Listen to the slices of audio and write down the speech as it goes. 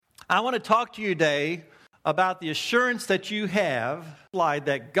I want to talk to you today about the assurance that you have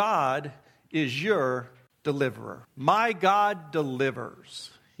that God is your deliverer. My God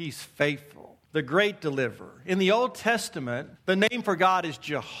delivers. He's faithful, the great deliverer. In the Old Testament, the name for God is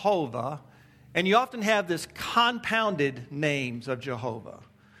Jehovah, and you often have this compounded names of Jehovah.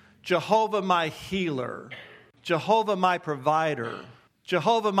 Jehovah my healer, Jehovah my provider,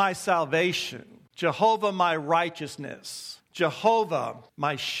 Jehovah my salvation, Jehovah my righteousness, Jehovah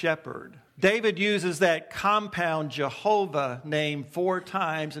my shepherd. David uses that compound Jehovah name 4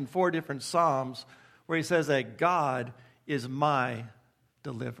 times in 4 different Psalms where he says that God is my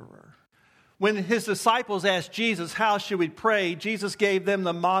deliverer. When his disciples asked Jesus, how should we pray? Jesus gave them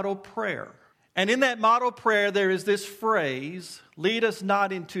the model prayer. And in that model prayer, there is this phrase, lead us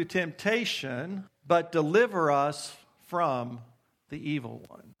not into temptation, but deliver us from the evil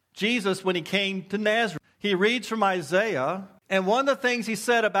one. Jesus, when he came to Nazareth, he reads from Isaiah, and one of the things he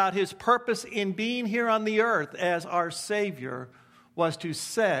said about his purpose in being here on the earth as our Savior was to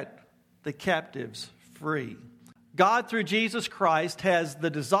set the captives free. God, through Jesus Christ, has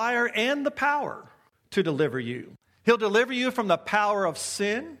the desire and the power to deliver you. He'll deliver you from the power of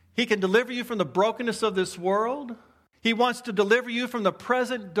sin. He can deliver you from the brokenness of this world. He wants to deliver you from the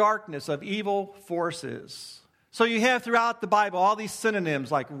present darkness of evil forces. So you have throughout the Bible all these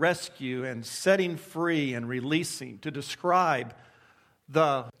synonyms like rescue and setting free and releasing to describe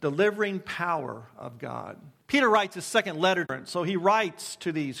the delivering power of God. Peter writes his second letter, so he writes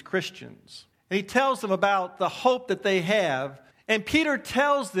to these Christians. And he tells them about the hope that they have. And Peter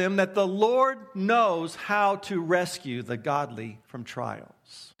tells them that the Lord knows how to rescue the godly from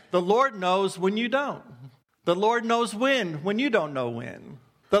trials. The Lord knows when you don't. The Lord knows when you don't know when.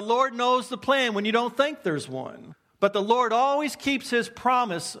 The Lord knows the plan when you don't think there's one. But the Lord always keeps his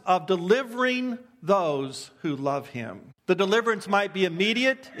promise of delivering those who love him. The deliverance might be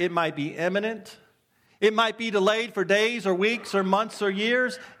immediate. It might be imminent. It might be delayed for days or weeks or months or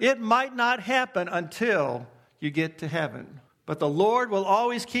years. It might not happen until you get to heaven. But the Lord will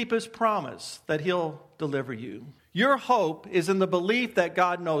always keep his promise that he'll deliver you. Your hope is in the belief that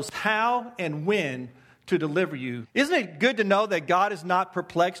God knows how and when to deliver you. Isn't it good to know that God is not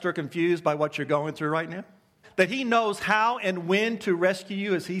perplexed or confused by what you're going through right now? That he knows how and when to rescue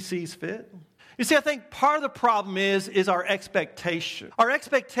you as he sees fit? You see, I think part of the problem is our expectation. Our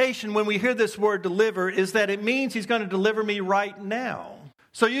expectation when we hear this word deliver is that it means he's going to deliver me right now.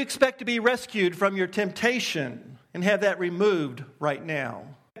 So you expect to be rescued from your temptation and have that removed right now.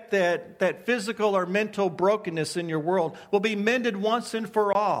 That physical or mental brokenness in your world will be mended once and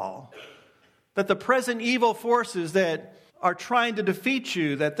for all. That the present evil forces that are trying to defeat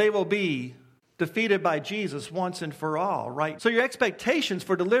you, that they will be defeated by Jesus once and for all, right? So your expectations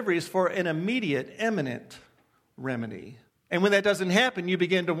for delivery is for an immediate, imminent remedy. And when that doesn't happen, you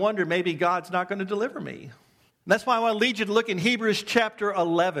begin to wonder, maybe God's not going to deliver me. And that's why I want to lead you to look in Hebrews chapter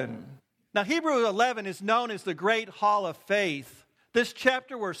 11. Now, Hebrews 11 is known as the Great Hall of Faith. This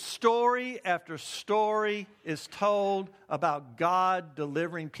chapter where story after story is told about God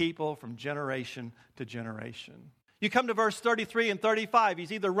delivering people from generation to generation. You come to verse 33 and 35.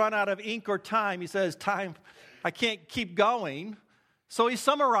 He's either run out of ink or time. He says, time, I can't keep going. So he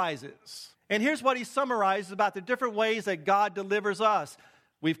summarizes. And here's what he summarizes about the different ways that God delivers us.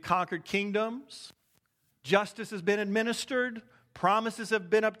 We've conquered kingdoms. Justice has been administered. Promises have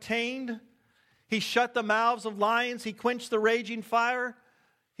been obtained. He shut the mouths of lions. He quenched the raging fire.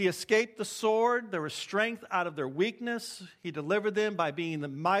 He escaped the sword. There was strength out of their weakness. He delivered them by being the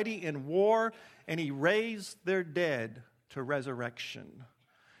mighty in war. And he raised their dead to resurrection.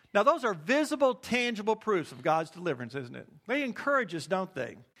 Now, those are visible, tangible proofs of God's deliverance, isn't it? They encourage us, don't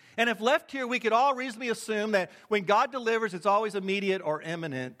they? And if left here, we could all reasonably assume that when God delivers, it's always immediate or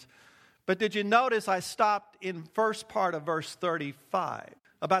imminent. But did you notice I stopped in first part of verse 35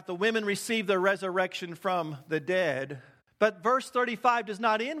 about the women receive their resurrection from the dead? But verse 35 does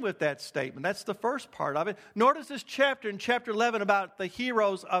not end with that statement. That's the first part of it. Nor does this chapter, in chapter 11, about the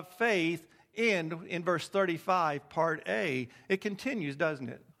heroes of faith, end in verse 35, part A. It continues, doesn't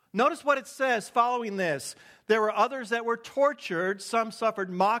it? Notice what it says following this. There were others that were tortured. Some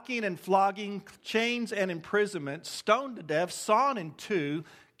suffered mocking and flogging, chains and imprisonment, stoned to death, sawn in two,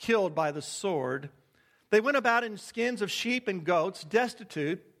 killed by the sword. They went about in skins of sheep and goats,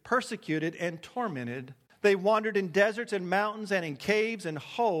 destitute, persecuted, and tormented. They wandered in deserts and mountains and in caves and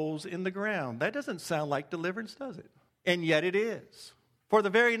holes in the ground. That doesn't sound like deliverance, does it? And yet it is. For the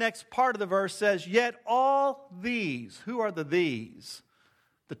very next part of the verse says, yet all these, who are the these?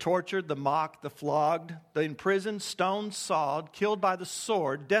 The tortured, the mocked, the flogged, the imprisoned, stoned, sawed, killed by the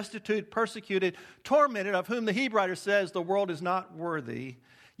sword, destitute, persecuted, tormented, of whom the Hebrew writer says the world is not worthy.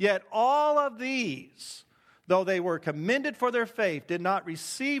 Yet all of these, though they were commended for their faith, did not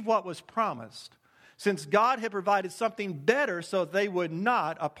receive what was promised, since God had provided something better so they would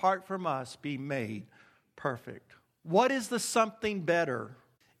not, apart from us, be made perfect. What is the something better?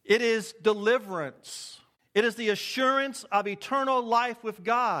 It is deliverance. It is the assurance of eternal life with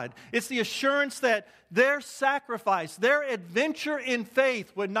God. It's the assurance that their sacrifice, their adventure in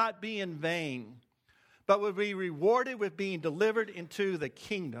faith would not be in vain, but would be rewarded with being delivered into the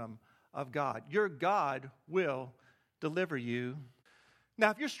kingdom of God. Your God will deliver you.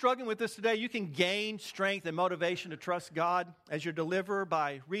 Now, if you're struggling with this today, you can gain strength and motivation to trust God as your deliverer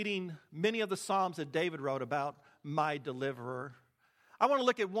by reading many of the Psalms that David wrote about my deliverer. I want to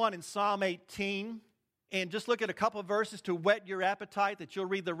look at one in Psalm 18 and just look at a couple of verses to whet your appetite, that you'll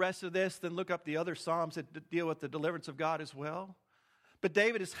read the rest of this, then look up the other Psalms that deal with the deliverance of God as well. But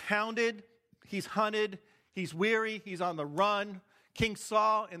David is hounded, he's hunted, he's weary, he's on the run. King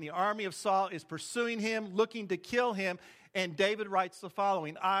Saul and the army of Saul is pursuing him, looking to kill him. And David writes the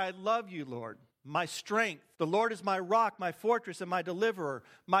following: I love you, Lord, my strength. The Lord is my rock, my fortress, and my deliverer.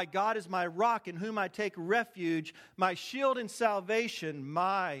 My God is my rock in whom I take refuge, my shield and salvation,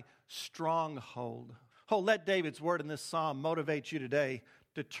 my stronghold. Oh, let David's word in this psalm motivate you today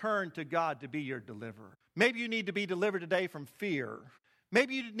to turn to God to be your deliverer. Maybe you need to be delivered today from fear.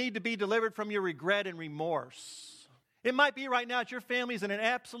 Maybe you need to be delivered from your regret and remorse. It might be right now that your family's in an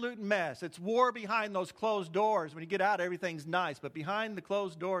absolute mess. It's war behind those closed doors. When you get out, everything's nice. But behind the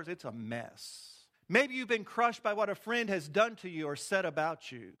closed doors, it's a mess. Maybe you've been crushed by what a friend has done to you or said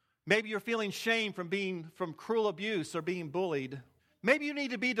about you. Maybe you're feeling shame from cruel abuse or being bullied. Maybe you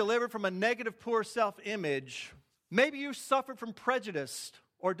need to be delivered from a negative, poor self-image. Maybe you suffered from prejudice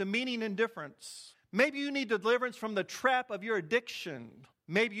or demeaning indifference. Maybe you need deliverance from the trap of your addiction.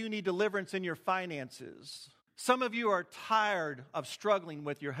 Maybe you need deliverance in your finances. Some of you are tired of struggling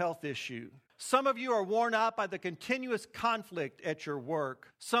with your health issue. Some of you are worn out by the continuous conflict at your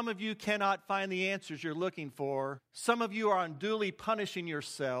work. Some of you cannot find the answers you're looking for. Some of you are unduly punishing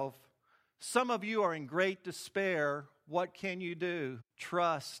yourself. Some of you are in great despair. What can you do?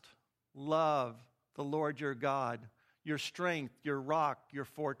 Trust, love the Lord your God, your strength, your rock, your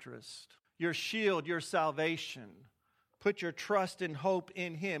fortress, your shield, your salvation. Put your trust and hope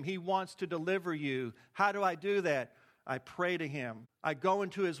in Him. He wants to deliver you. How do I do that? I pray to Him. I go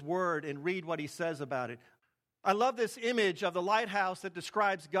into His Word and read what He says about it. I love this image of the lighthouse that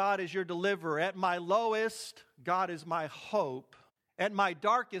describes God as your deliverer. At my lowest, God is my hope. At my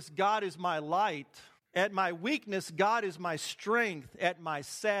darkest, God is my light. At my weakness, God is my strength. At my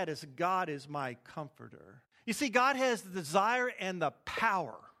saddest, God is my comforter. You see, God has the desire and the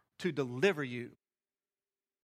power to deliver you.